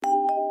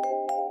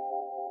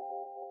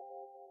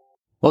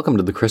Welcome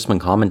to the Chrisman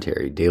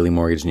Commentary Daily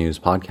Mortgage News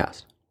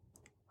Podcast.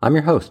 I'm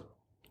your host,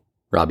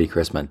 Robbie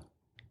Chrisman.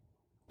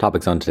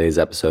 Topics on today's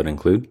episode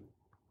include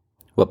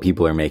what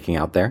people are making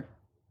out there,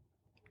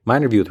 my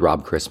interview with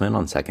Rob Chrisman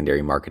on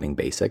secondary marketing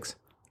basics,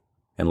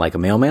 and like a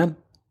mailman,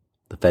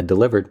 the Fed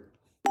delivered.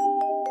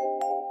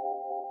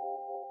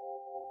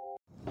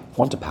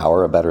 Want to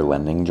power a better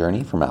lending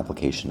journey from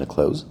application to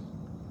close?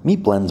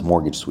 Meet Blend's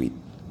Mortgage Suite,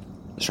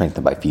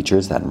 strengthened by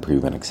features that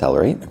improve and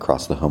accelerate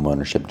across the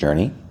homeownership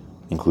journey,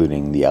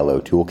 including the LO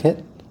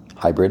Toolkit,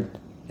 hybrid,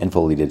 and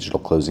fully digital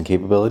closing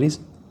capabilities,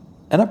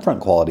 and upfront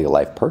quality of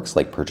life perks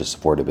like purchase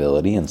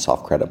affordability and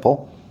soft credit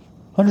pull.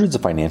 Hundreds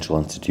of financial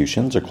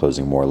institutions are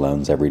closing more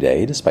loans every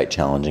day despite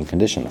challenging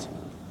conditions.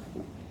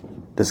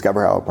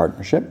 Discover how a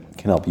partnership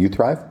can help you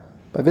thrive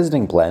by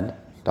visiting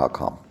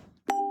blend.com.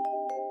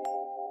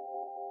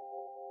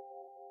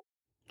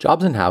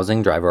 Jobs and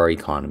housing drive our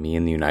economy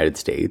in the United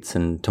States,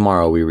 and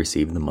tomorrow we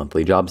receive the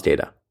monthly jobs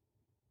data.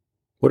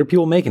 What are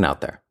people making out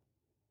there?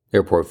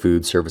 Airport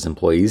food service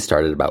employees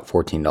start at about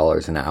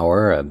 $14 an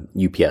hour. A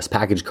UPS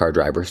package car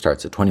driver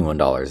starts at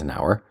 $21 an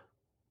hour.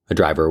 A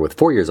driver with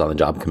 4 years on the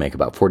job can make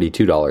about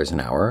 $42 an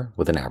hour,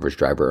 with an average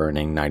driver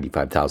earning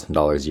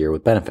 $95,000 a year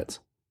with benefits.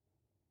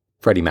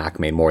 Freddie Mac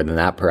made more than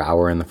that per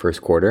hour in the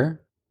first quarter,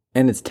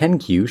 and its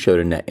 10Q showed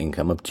a net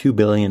income of $2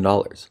 billion,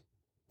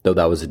 though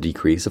that was a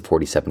decrease of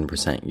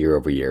 47% year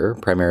over year,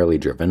 primarily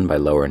driven by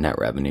lower net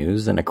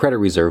revenues and a credit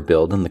reserve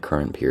build in the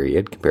current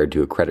period compared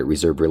to a credit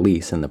reserve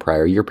release in the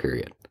prior year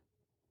period.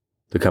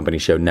 The company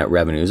showed net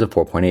revenues of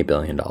 $4.8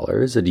 billion,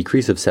 a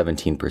decrease of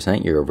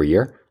 17% year over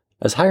year,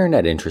 as higher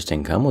net interest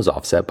income was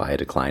offset by a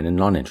decline in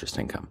non-interest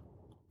income.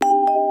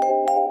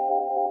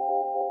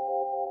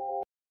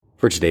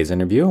 For today's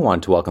interview, I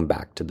want to welcome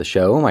back to the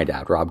show my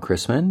dad, Rob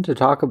Chrisman, to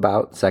talk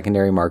about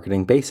secondary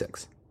marketing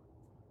basics.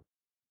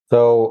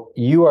 So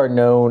you are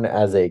known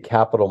as a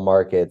capital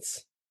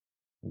markets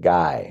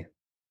guy.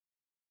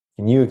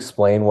 Can you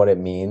explain what it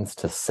means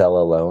to sell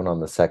a loan on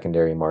the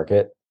secondary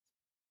market?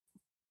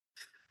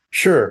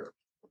 Sure.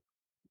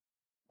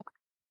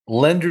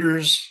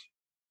 Lenders,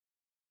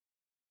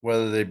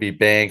 whether they be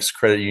banks,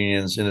 credit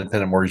unions,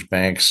 independent mortgage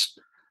banks,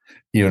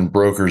 even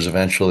brokers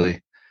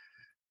eventually,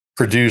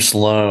 produce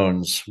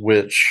loans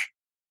which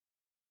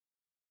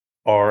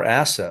are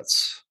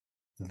assets.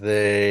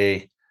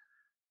 A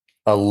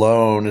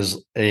loan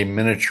is a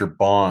miniature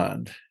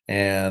bond,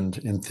 and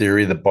in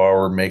theory, the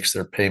borrower makes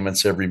their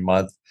payments every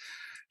month,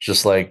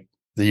 just like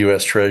the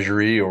U.S.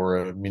 Treasury or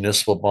a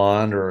municipal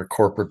bond or a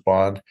corporate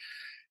bond.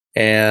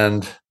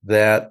 And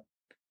that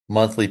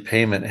monthly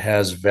payment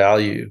has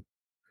value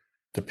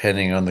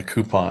depending on the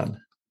coupon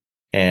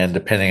and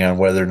depending on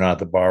whether or not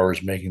the borrower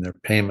is making their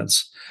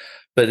payments.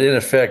 But in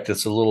effect,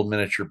 it's a little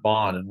miniature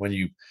bond. And when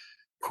you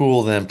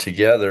pool them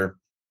together,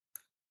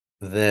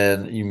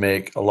 then you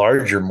make a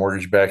larger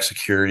mortgage-backed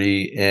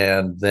security,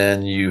 and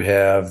then you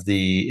have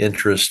the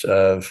interest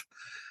of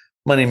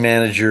money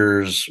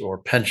managers or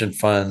pension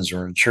funds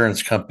or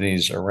insurance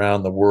companies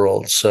around the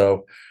world.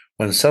 So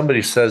when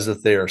somebody says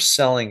that they are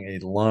selling a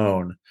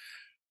loan,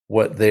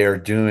 what they are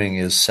doing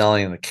is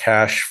selling the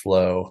cash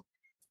flow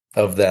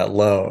of that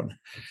loan.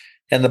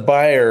 And the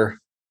buyer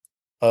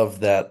of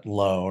that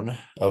loan,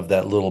 of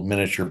that little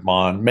miniature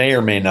bond, may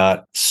or may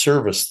not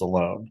service the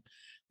loan,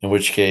 in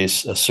which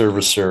case a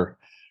servicer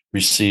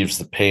receives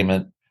the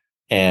payment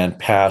and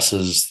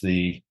passes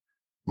the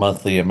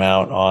monthly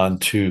amount on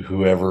to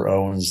whoever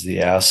owns the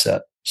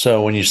asset.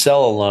 So when you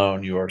sell a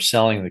loan, you are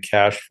selling the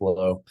cash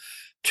flow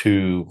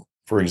to,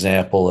 for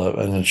example,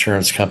 an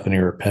insurance company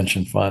or a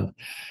pension fund,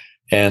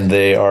 and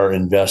they are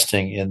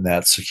investing in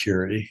that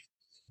security.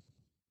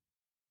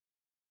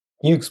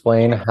 Can you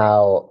explain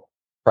how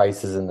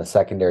prices in the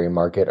secondary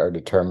market are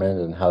determined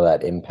and how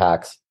that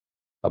impacts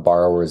a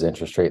borrower's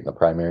interest rate in the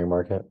primary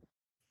market?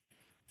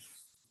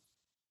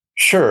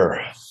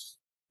 Sure.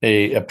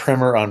 A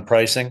primer on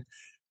pricing.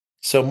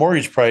 So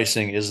mortgage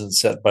pricing isn't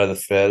set by the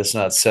Fed. It's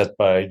not set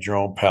by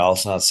Jerome Powell.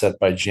 It's not set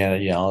by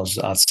Janet Yellen. It's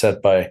not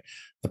set by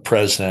the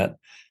president.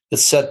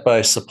 It's set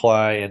by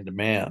supply and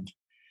demand.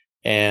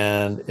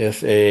 And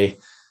if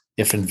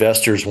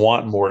investors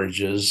want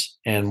mortgages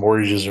and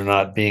mortgages are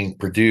not being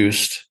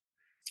produced,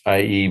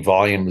 i.e.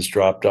 volume has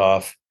dropped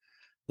off,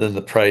 then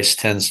the price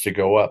tends to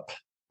go up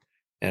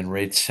and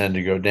rates tend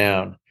to go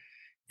down.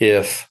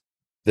 If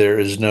there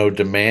is no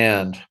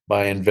demand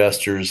by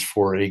investors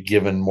for a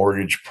given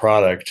mortgage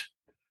product,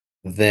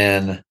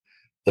 then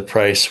the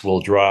price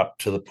will drop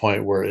to the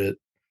point where it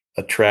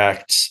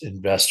attracts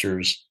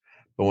investors.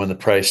 But when the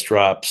price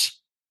drops,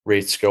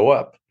 rates go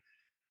up.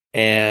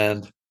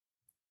 And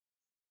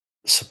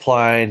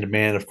supply and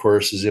demand, of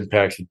course, is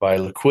impacted by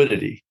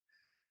liquidity.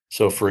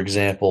 So, for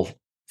example,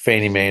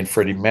 Fannie Mae and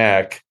Freddie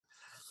Mac,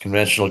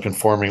 conventional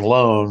conforming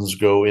loans,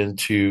 go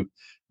into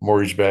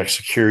mortgage-backed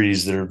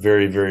securities that are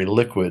very, very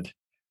liquid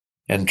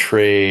and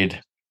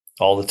trade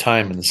all the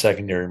time in the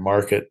secondary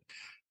market.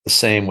 The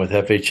same with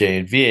FHA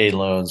and VA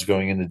loans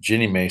going into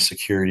Ginnie Mae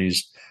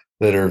securities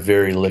that are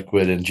very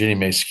liquid, and Ginnie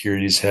Mae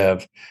securities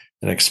have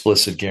an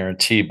explicit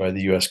guarantee by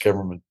the U.S.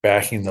 government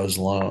backing those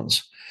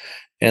loans.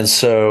 And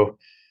so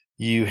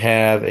you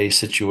have a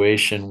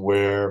situation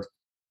where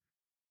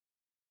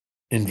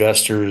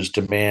investors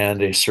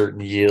demand a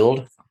certain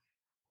yield,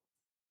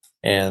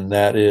 and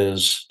that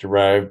is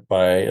derived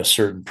by a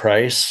certain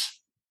price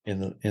in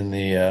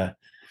the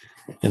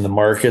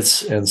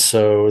markets, and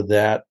so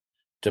that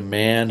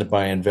demand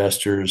by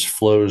investors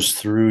flows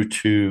through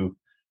to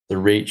the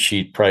rate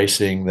sheet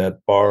pricing that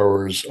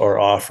borrowers are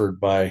offered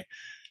by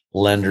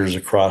lenders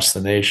across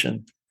the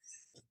nation.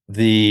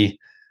 The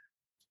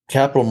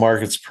capital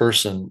markets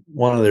person,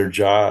 one of their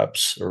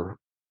jobs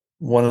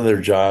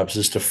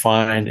is to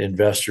find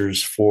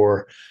investors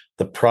for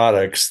the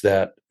products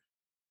that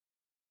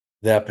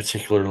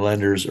particular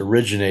lenders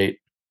originators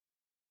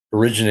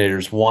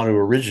want to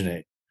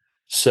originate.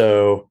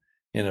 So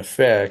in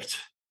effect,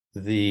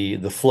 the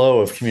flow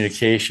of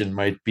communication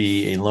might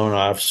be a loan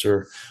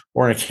officer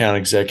or an account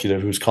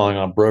executive who's calling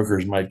on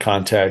brokers might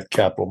contact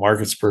capital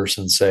markets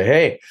person and say,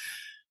 hey,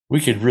 we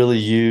could really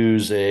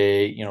use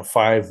a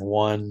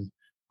 5-1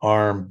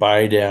 arm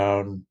buy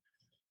down,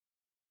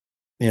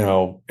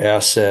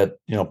 asset,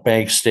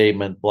 bank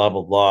statement, blah,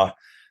 blah, blah.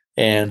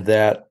 And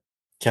that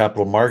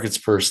capital markets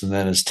person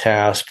then is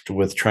tasked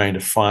with trying to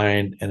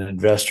find an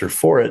investor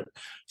for it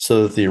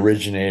so that the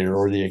originator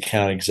or the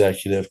account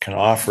executive can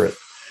offer it.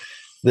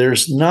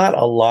 There's not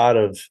a lot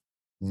of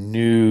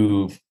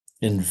new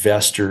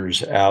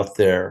investors out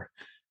there.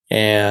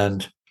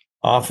 And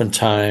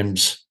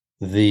oftentimes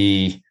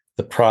the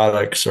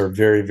products are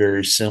very,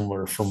 very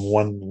similar from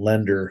one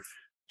lender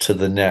to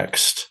the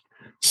next.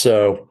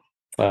 So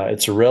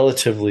it's a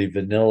relatively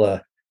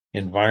vanilla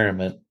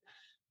environment,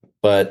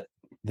 but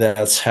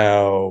that's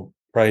how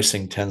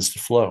pricing tends to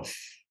flow.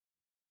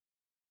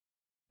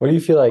 What do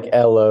you feel like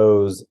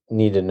LOs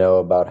need to know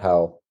about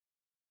how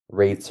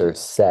rates are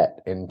set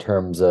in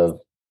terms of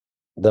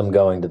them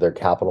going to their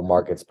capital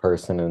markets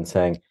person and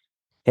saying,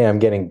 hey, I'm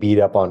getting beat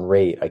up on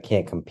rate. I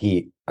can't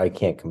compete.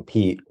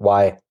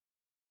 Why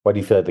do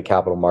you feel like the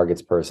capital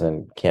markets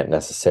person can't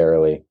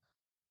necessarily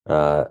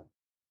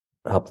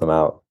help them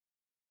out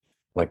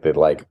like they'd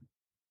like?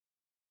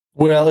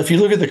 Well, if you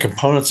look at the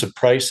components of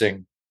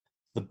pricing,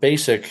 the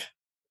basic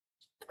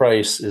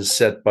price is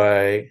set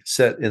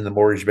in the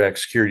mortgage-backed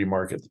security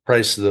market. The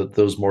price that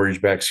those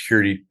mortgage-backed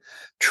security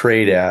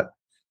trade at,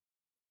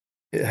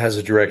 it has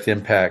a direct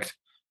impact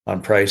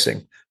on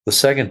pricing. The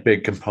second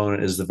big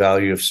component is the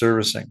value of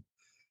servicing.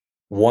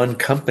 One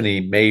company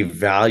may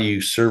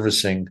value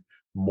servicing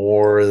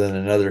more than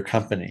another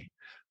company,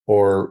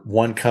 or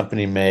one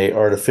company may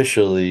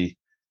artificially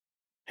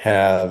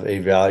have a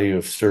value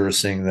of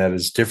servicing that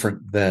is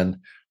different than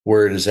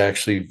where it is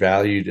actually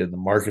valued in the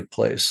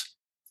marketplace.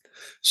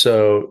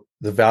 So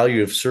the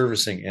value of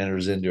servicing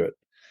enters into it.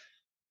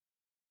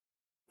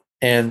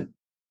 And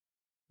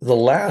the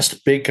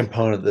last big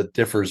component that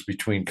differs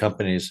between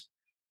companies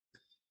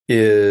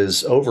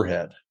is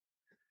overhead.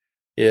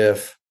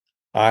 If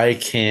I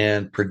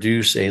can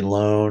produce a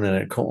loan and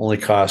it only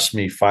costs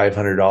me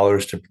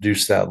 $500 to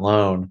produce that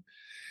loan,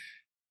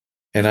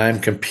 and I'm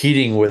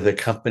competing with a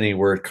company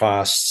where it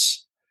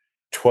costs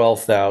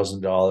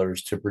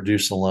 $12,000 to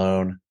produce a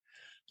loan,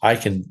 I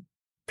can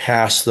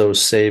pass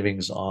those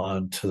savings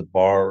on to the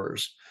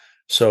borrowers.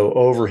 So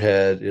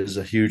overhead is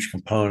a huge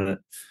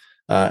component,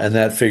 and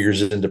that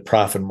figures into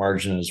profit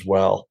margin as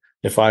well.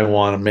 If I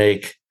want to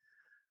make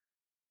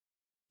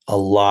a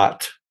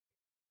lot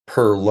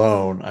per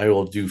loan, I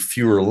will do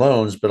fewer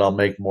loans, but I'll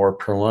make more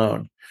per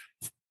loan.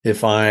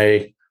 If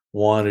I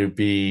want to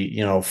be,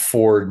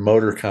 Ford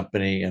Motor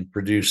Company and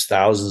produce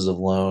thousands of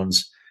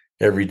loans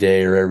every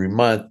day or every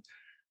month,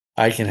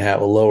 I can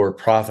have a lower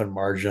profit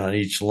margin on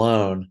each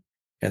loan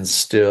and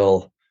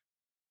still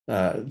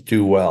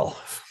do well.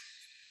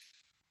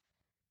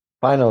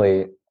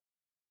 Finally,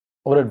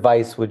 what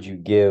advice would you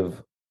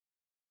give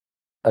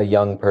a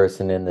young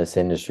person in this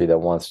industry that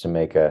wants to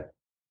make a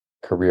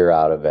career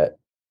out of it?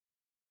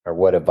 Or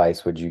what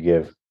advice would you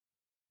give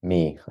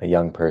me, a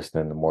young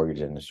person in the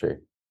mortgage industry?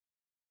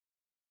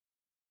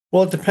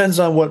 Well, it depends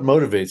on what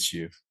motivates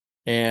you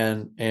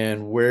and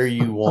where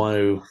you want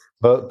to.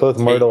 Both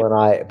Myrtle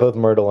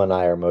and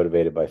I are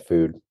motivated by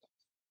food.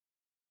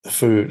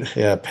 Food,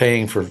 yeah,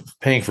 paying for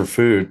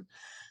food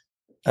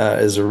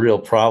is a real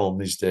problem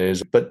these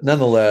days. But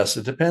nonetheless,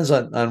 it depends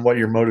on what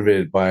you're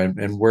motivated by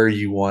and where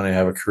you want to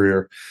have a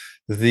career.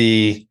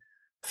 The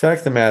fact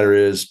of the matter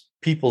is,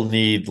 people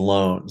need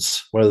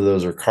loans, whether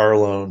those are car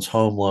loans,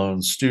 home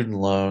loans, student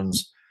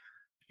loans,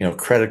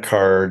 credit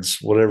cards,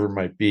 whatever it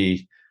might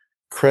be.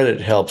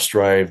 Credit helps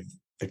drive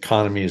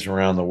economies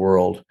around the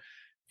world.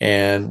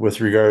 And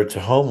with regard to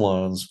home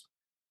loans,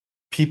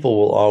 people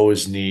will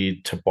always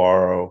need to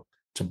borrow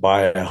to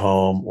buy a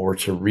home or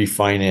to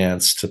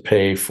refinance to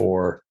pay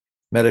for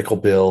medical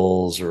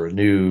bills or a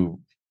new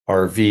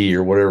RV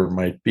or whatever it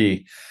might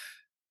be.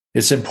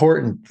 It's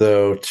important,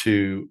 though,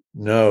 to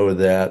know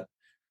that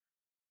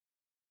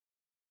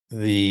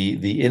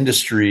the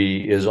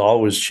industry is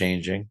always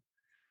changing.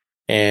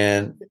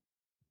 And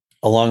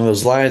along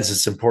those lines,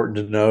 it's important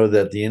to know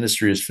that the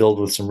industry is filled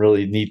with some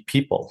really neat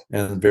people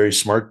and very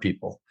smart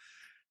people.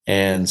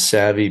 and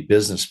savvy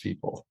business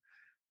people.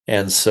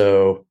 And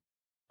so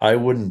I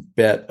wouldn't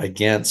bet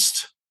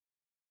against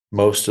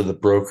most of the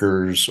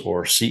brokers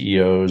or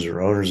CEOs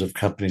or owners of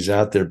companies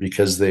out there,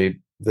 because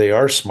they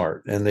are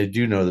smart and they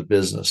do know the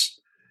business.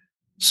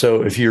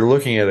 So if you're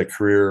looking at a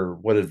career,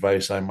 what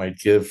advice I might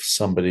give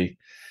somebody,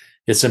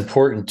 it's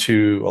important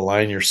to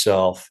align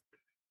yourself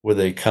with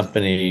a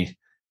company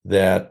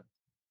that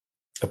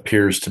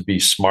appears to be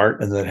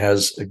smart and that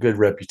has a good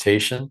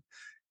reputation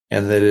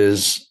and that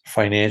is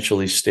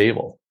financially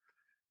stable.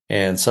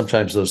 And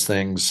sometimes those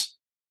things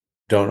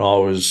don't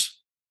always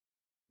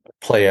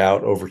play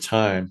out over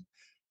time,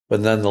 but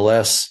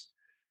nonetheless,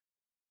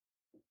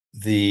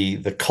 the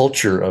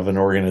culture of an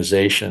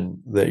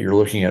organization that you're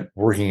looking at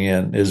working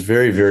in is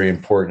very, very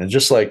important. And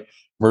just like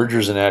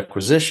mergers and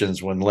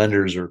acquisitions, when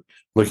lenders are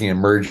looking at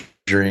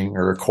merging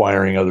or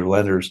acquiring other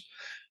lenders,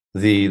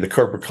 the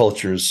corporate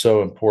culture is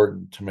so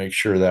important to make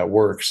sure that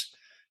works.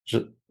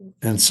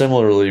 And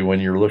similarly, when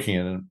you're looking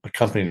at a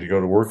company to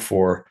go to work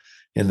for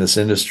in this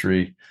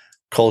industry,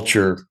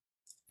 culture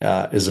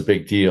is a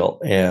big deal,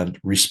 and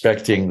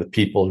respecting the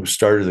people who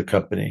started the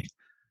company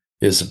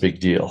is a big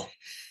deal.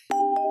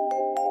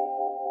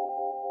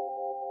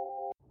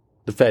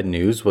 The Fed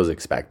news was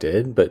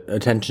expected, but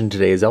attention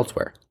today is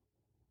elsewhere.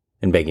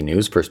 In banking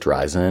news, First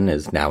Horizon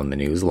is now in the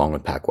news along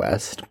with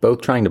PacWest,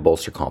 both trying to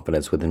bolster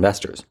confidence with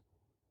investors.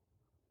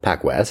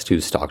 PacWest,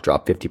 whose stock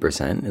dropped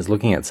 50%, is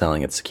looking at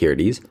selling its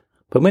securities,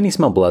 but many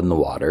smell blood in the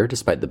water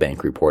despite the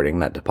bank reporting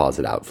that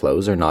deposit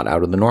outflows are not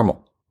out of the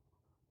normal.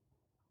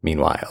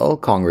 Meanwhile,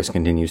 Congress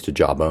continues to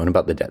jawbone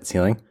about the debt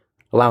ceiling,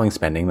 allowing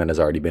spending that has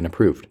already been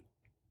approved.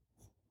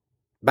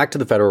 Back to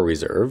the Federal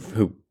Reserve,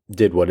 who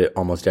did what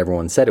almost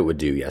everyone said it would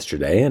do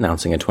yesterday,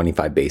 announcing a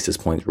 25 basis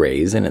points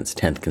raise in its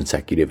 10th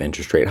consecutive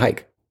interest rate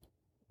hike,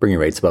 bringing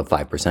rates above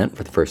 5%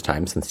 for the first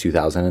time since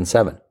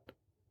 2007.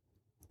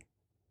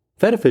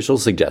 Fed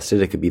officials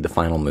suggested it could be the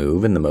final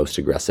move in the most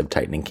aggressive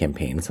tightening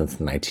campaign since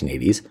the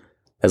 1980s,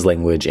 as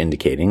language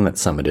indicating that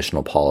some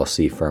additional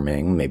policy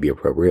firming may be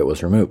appropriate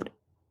was removed.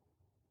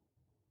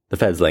 The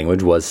Fed's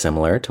language was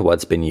similar to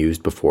what's been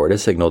used before to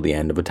signal the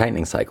end of a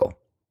tightening cycle,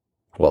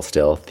 while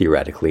still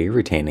theoretically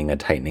retaining a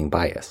tightening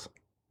bias.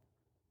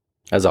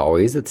 As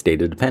always, it's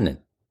data dependent.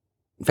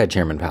 Fed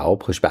Chairman Powell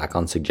pushed back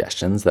on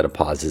suggestions that a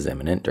pause is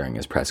imminent during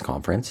his press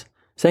conference,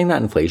 saying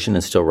that inflation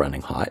is still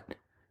running hot,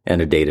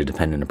 and a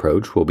data-dependent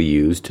approach will be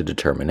used to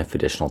determine if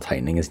additional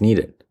tightening is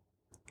needed.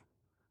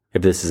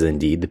 If this is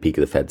indeed the peak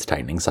of the Fed's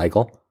tightening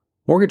cycle,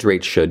 mortgage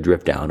rates should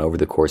drift down over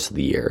the course of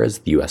the year as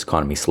the U.S.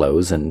 economy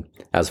slows and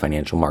as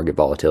financial market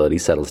volatility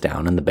settles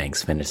down and the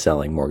banks finish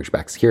selling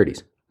mortgage-backed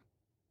securities.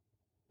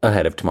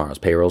 Ahead of tomorrow's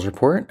payrolls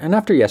report, and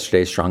after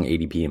yesterday's strong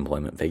ADP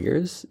employment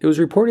figures, it was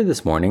reported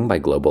this morning by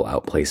global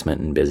outplacement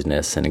and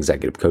business and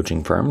executive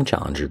coaching firm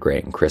Challenger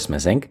Gray and Chrisman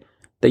Inc.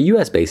 that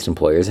U.S.-based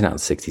employers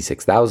announced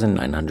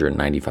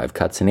 66,995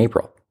 cuts in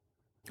April,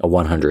 a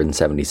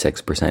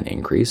 176%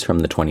 increase from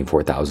the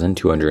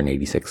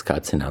 24,286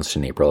 cuts announced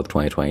in April of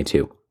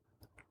 2022.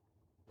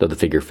 Though the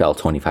figure fell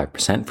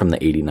 25% from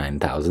the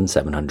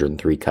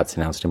 89,703 cuts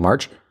announced in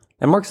March,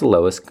 and marks the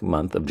lowest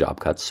month of job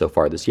cuts so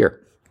far this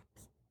year.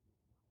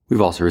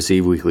 We've also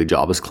received weekly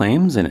jobless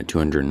claims in at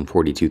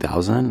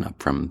 242,000,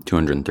 up from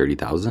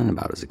 230,000,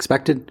 about as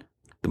expected.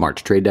 The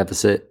March trade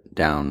deficit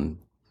down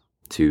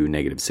to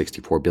negative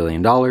 $64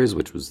 billion,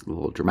 which was a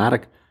little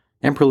dramatic.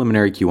 And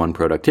preliminary Q1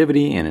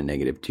 productivity in at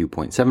negative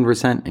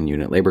 2.7%, and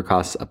unit labor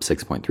costs up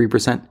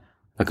 6.3%,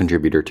 a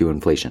contributor to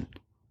inflation.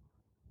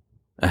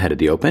 Ahead of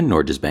the open,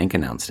 Norges Bank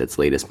announced its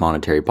latest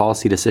monetary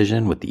policy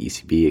decision, with the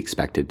ECB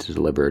expected to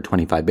deliver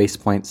 25 basis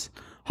points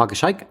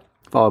hawkish hike,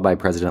 followed by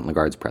President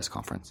Lagarde's press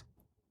conference.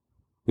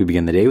 We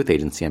begin the day with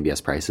agency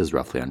MBS prices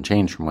roughly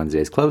unchanged from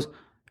Wednesday's close,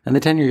 and the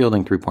 10-year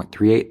yielding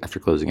 3.38 after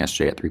closing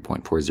yesterday at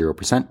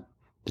 3.40%,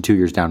 the 2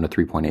 years down to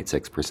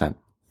 3.86%.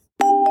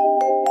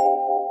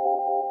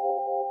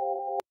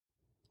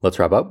 Let's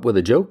wrap up with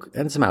a joke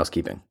and some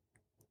housekeeping.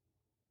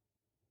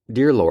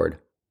 Dear Lord,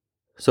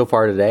 so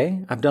far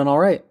today, I've done all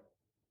right.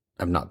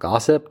 I've not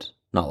gossiped,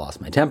 not lost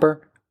my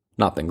temper,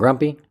 not been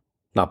grumpy,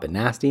 not been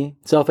nasty,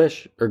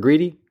 selfish, or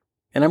greedy,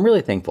 and I'm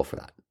really thankful for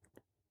that.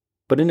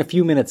 But in a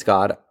few minutes,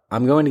 God,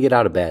 I'm going to get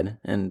out of bed,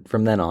 and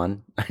from then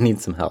on, I need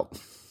some help.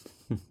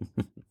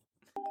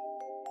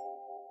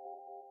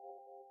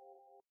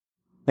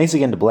 Thanks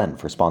again to Blend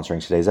for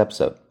sponsoring today's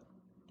episode.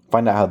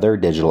 Find out how their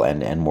digital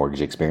end-to-end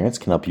mortgage experience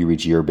can help you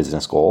reach your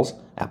business goals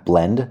at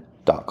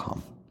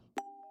blend.com.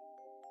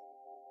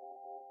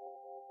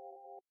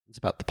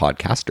 About the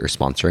podcast or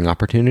sponsoring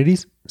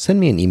opportunities, send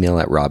me an email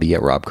at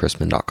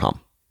robbie@robchrisman.com.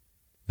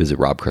 Visit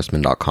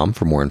robchrisman.com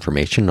for more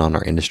information on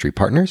our industry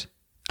partners,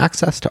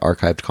 access to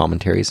archived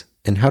commentaries,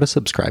 and how to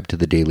subscribe to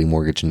the daily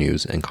mortgage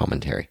news and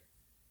commentary.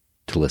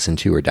 To listen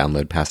to or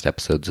download past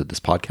episodes of this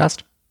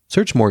podcast,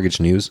 search Mortgage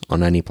News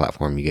on any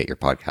platform you get your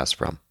podcasts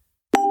from.